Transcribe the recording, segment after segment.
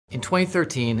In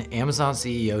 2013, Amazon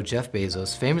CEO Jeff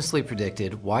Bezos famously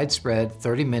predicted widespread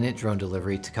 30-minute drone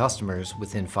delivery to customers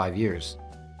within 5 years.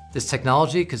 This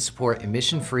technology could support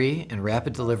emission-free and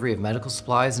rapid delivery of medical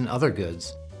supplies and other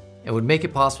goods, and would make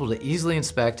it possible to easily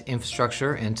inspect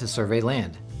infrastructure and to survey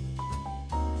land.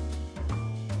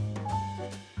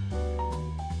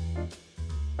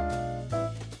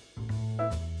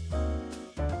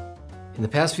 In the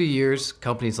past few years,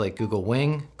 companies like Google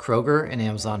Wing, Kroger, and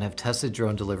Amazon have tested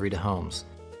drone delivery to homes.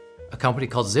 A company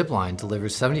called Zipline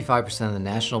delivers 75% of the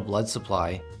national blood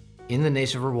supply in the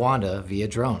nation of Rwanda via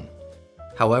drone.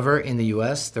 However, in the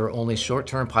US, there are only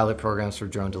short-term pilot programs for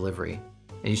drone delivery,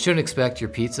 and you shouldn't expect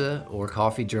your pizza or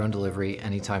coffee drone delivery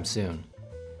anytime soon.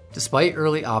 Despite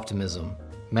early optimism,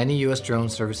 many US drone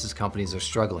services companies are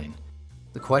struggling.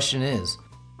 The question is,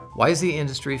 why is the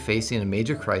industry facing a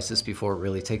major crisis before it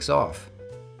really takes off?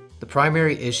 The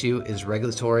primary issue is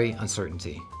regulatory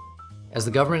uncertainty. As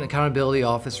the Government Accountability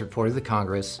Office reported to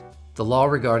Congress, the law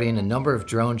regarding a number of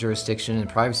drone jurisdiction and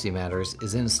privacy matters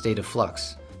is in a state of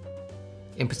flux.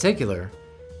 In particular,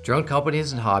 drone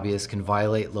companies and hobbyists can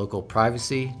violate local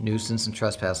privacy, nuisance, and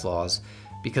trespass laws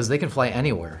because they can fly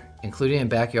anywhere, including in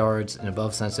backyards and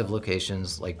above sensitive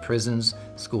locations like prisons,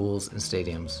 schools, and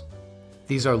stadiums.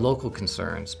 These are local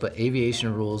concerns, but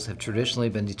aviation rules have traditionally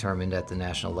been determined at the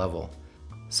national level.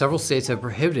 Several states have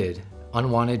prohibited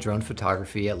unwanted drone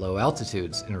photography at low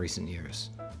altitudes in recent years.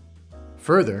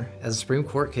 Further, as a Supreme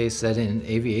Court case said in an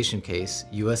aviation case,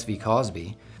 US v.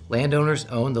 Cosby, landowners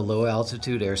own the low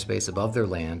altitude airspace above their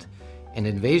land, and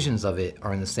invasions of it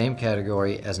are in the same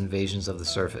category as invasions of the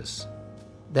surface.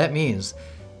 That means,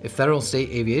 if federal and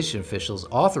state aviation officials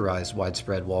authorized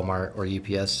widespread Walmart or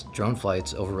UPS drone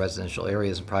flights over residential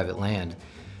areas and private land,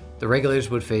 the regulators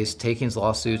would face takings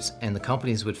lawsuits and the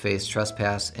companies would face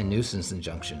trespass and nuisance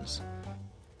injunctions.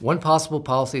 One possible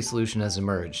policy solution has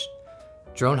emerged: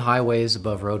 drone highways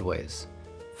above roadways.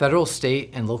 Federal,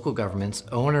 state, and local governments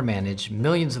own or manage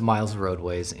millions of miles of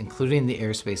roadways, including the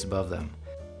airspace above them.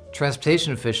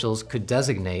 Transportation officials could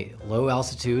designate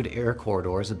low-altitude air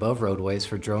corridors above roadways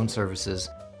for drone services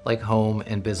like home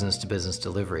and business-to-business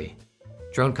delivery.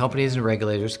 Drone companies and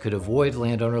regulators could avoid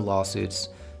landowner lawsuits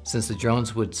since the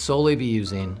drones would solely be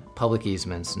using public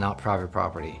easements, not private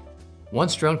property.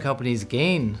 Once drone companies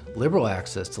gain liberal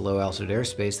access to low-altitude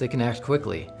airspace, they can act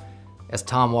quickly. As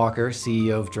Tom Walker,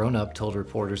 CEO of DroneUp, told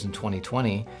reporters in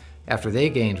 2020, after they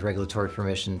gained regulatory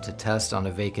permission to test on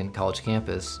a vacant college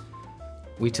campus,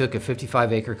 "We took a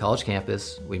 55-acre college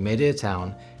campus, we made it a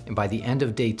town, and by the end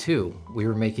of day 2, we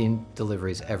were making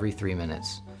deliveries every 3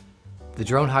 minutes." The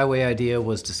drone highway idea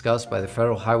was discussed by the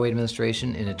Federal Highway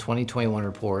Administration in a 2021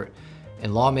 report,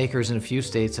 and lawmakers in a few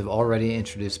states have already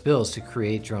introduced bills to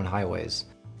create drone highways.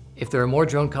 If there are more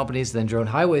drone companies than drone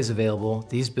highways available,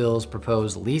 these bills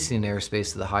propose leasing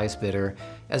airspace to the highest bidder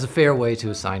as a fair way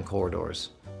to assign corridors.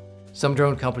 Some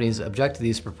drone companies object to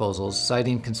these proposals,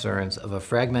 citing concerns of a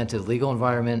fragmented legal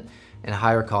environment and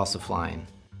higher costs of flying.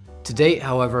 To date,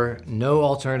 however, no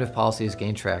alternative policy has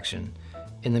gained traction.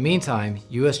 In the meantime,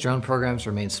 US drone programs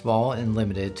remain small and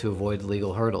limited to avoid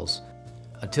legal hurdles.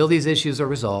 Until these issues are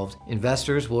resolved,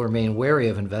 investors will remain wary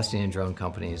of investing in drone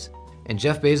companies, and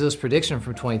Jeff Bezos' prediction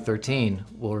from 2013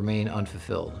 will remain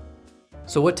unfulfilled.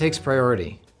 So what takes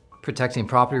priority? Protecting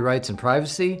property rights and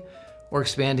privacy, or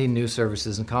expanding new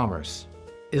services and commerce?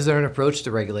 Is there an approach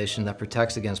to regulation that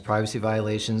protects against privacy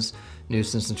violations,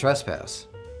 nuisance, and trespass?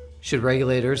 Should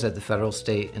regulators at the federal,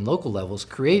 state, and local levels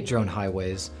create drone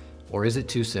highways, or is it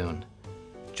too soon?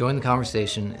 Join the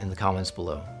conversation in the comments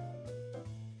below.